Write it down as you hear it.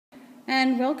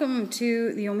And welcome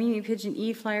to the Omimi Pigeon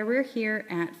E-Flyer. We're here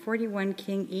at 41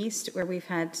 King East, where we've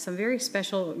had some very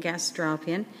special guests drop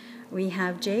in. We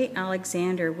have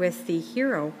JAlexander with the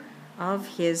hero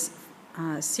of his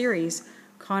series,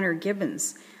 Connor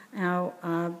Gibbons. Now,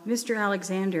 Mr.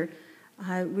 Alexander,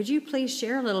 would you please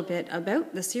share a little bit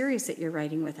about the series that you're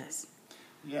writing with us?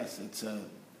 Yes, it's a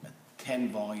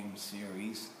 10-volume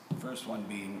series. The first one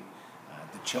being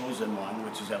The Chosen One,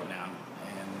 which is out now,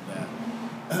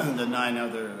 and the 9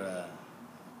 other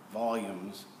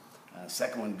volumes.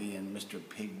 Second one being Mr.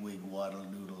 Pigwig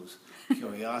Waddle-Doodle's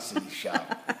Curiosity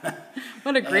Shop.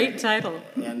 What a great title!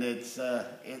 And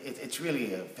it's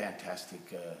really a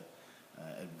fantastic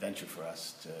adventure for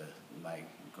us. My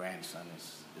grandson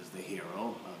is the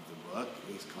hero of the book.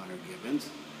 He's Connor Gibbons,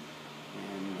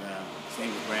 and same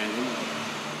as Brandon,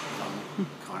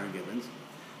 Connor Gibbons,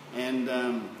 and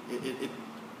it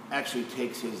actually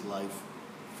takes his life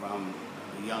from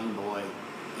a young boy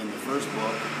in the first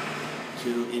book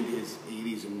to in his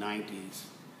 80s and 90s.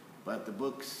 But the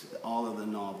books, all of the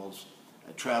novels,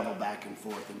 travel back and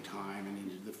forth in time and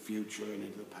into the future and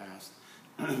into the past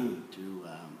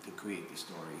to create the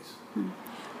stories.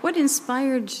 What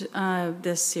inspired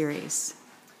this series?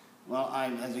 Well,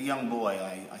 as a young boy,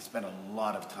 I spent a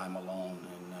lot of time alone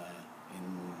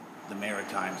in the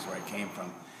Maritimes where I came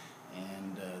from.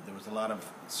 And there was a lot of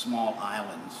small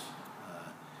islands,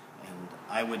 and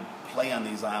I would play on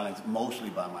these islands mostly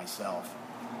by myself.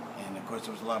 And of course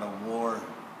there was a lot of war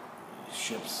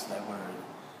ships that were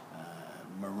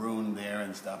marooned there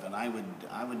and stuff, and I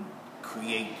would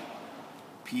create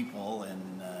people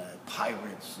and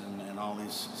pirates and all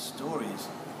these stories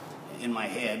in my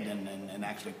head and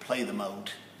actually play them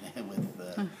out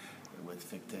with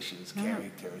fictitious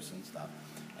characters and stuff.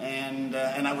 And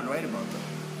I would write about them.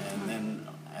 And then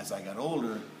as I got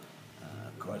older,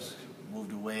 of course,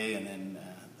 moved away, and then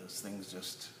those things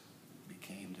just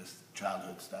became just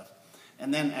childhood stuff.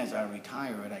 And then as I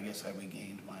retired, I guess I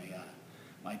regained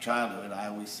my childhood. I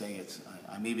always say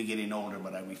I may be getting older,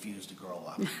 but I refuse to grow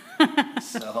up.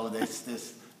 So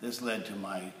this led to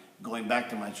my going back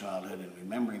to my childhood and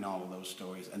remembering all of those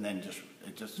stories, and then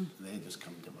they just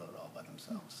come about all by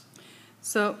themselves.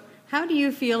 So, how do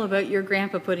you feel about your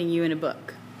grandpa putting you in a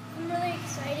book? I'm really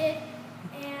excited,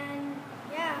 and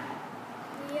yeah,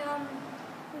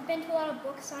 we've been to a lot of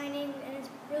book signings, and it's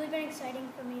really been exciting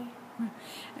for me.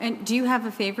 And do you have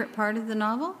a favorite part of the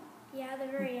novel? Yeah, the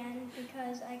very end,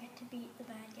 because I get to beat the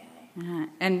bad guy.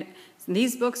 And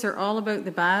these books are all about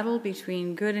the battle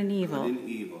between good and evil. Good and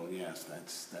evil, yes,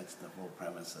 that's the whole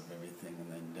premise of everything.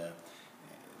 And then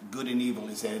good and evil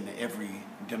is in every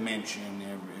dimension,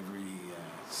 every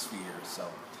sphere. So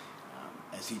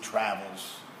as he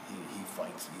travels, he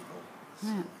fights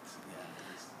evil.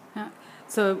 So,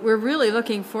 so we're really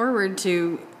looking forward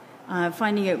to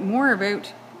finding out more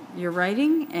about your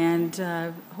writing, and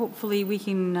hopefully we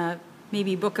can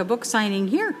maybe book a book signing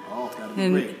here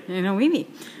in Omimi.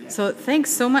 Yeah. So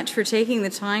thanks so much for taking the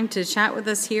time to chat with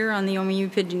us here on the Omimi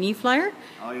Pigeon E-Flyer.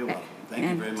 Oh, you're welcome. Thank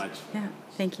you very much. Yeah,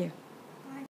 thank you.